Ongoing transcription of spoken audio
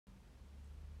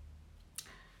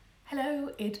Hello,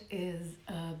 it is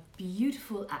a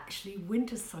beautiful, actually,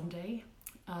 winter Sunday.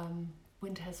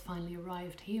 Winter has finally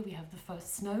arrived here. We have the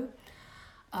first snow.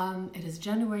 It is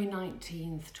January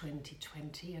 19th,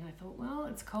 2020, and I thought, well,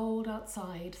 it's cold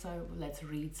outside, so let's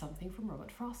read something from Robert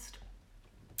Frost.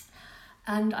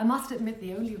 And I must admit,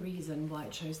 the only reason why I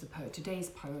chose today's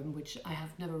poem, which I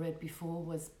have never read before,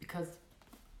 was because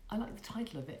I like the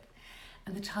title of it.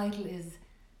 And the title is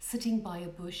Sitting by a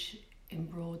Bush in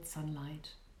Broad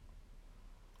Sunlight.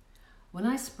 When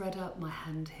I spread out my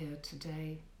hand here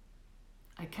today,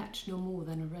 I catch no more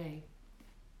than a ray.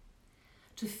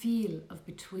 To feel of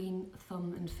between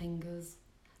thumb and fingers,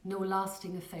 no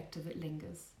lasting effect of it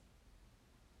lingers.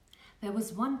 There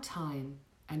was one time,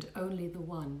 and only the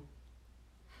one,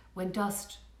 when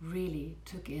dust really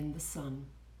took in the sun.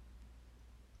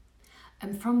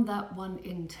 And from that one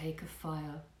intake of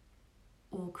fire,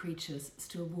 all creatures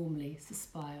still warmly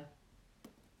suspire.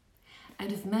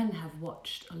 And if men have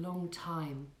watched a long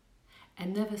time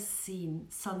and never seen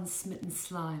sun-smitten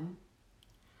slime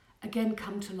again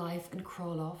come to life and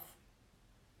crawl off,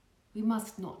 we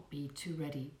must not be too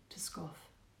ready to scoff.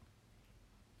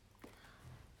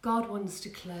 God once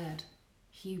declared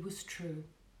he was true,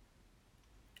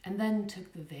 and then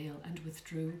took the veil and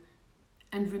withdrew,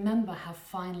 and remember how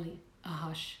finally a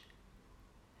hush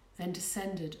then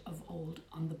descended of old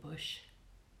on the bush.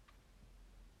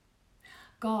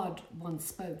 God once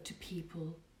spoke to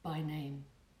people by name.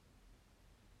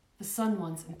 The sun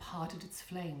once imparted its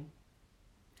flame.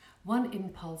 One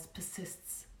impulse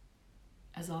persists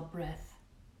as our breath.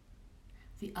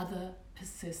 The other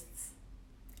persists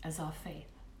as our faith.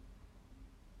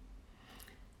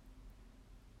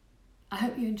 I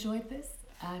hope you enjoyed this,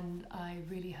 and I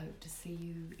really hope to see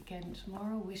you again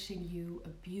tomorrow. Wishing you a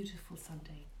beautiful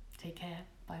Sunday. Take care.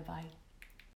 Bye-bye.